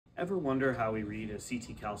Ever wonder how we read a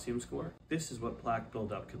CT calcium score? This is what plaque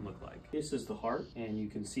buildup can look like. This is the heart, and you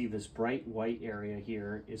can see this bright white area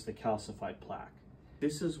here is the calcified plaque.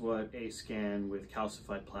 This is what a scan with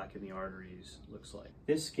calcified plaque in the arteries looks like.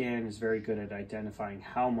 This scan is very good at identifying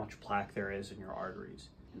how much plaque there is in your arteries,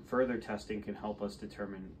 and further testing can help us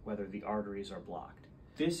determine whether the arteries are blocked.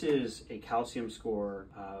 This is a calcium score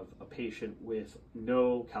of a patient with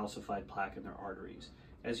no calcified plaque in their arteries.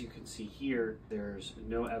 As you can see here, there's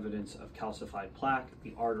no evidence of calcified plaque.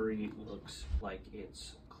 The artery looks like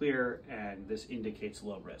it's clear, and this indicates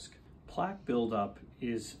low risk. Plaque buildup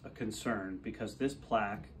is a concern because this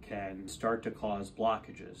plaque can start to cause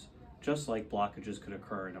blockages, just like blockages could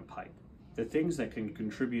occur in a pipe. The things that can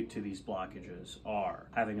contribute to these blockages are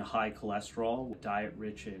having a high cholesterol, diet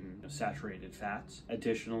rich in saturated fats,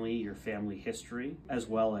 additionally your family history, as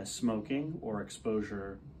well as smoking or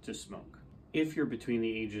exposure to smoke. If you're between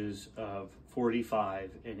the ages of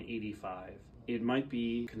 45 and 85, it might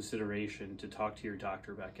be consideration to talk to your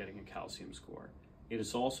doctor about getting a calcium score. It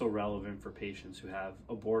is also relevant for patients who have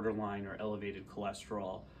a borderline or elevated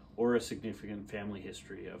cholesterol or a significant family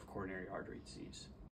history of coronary artery disease.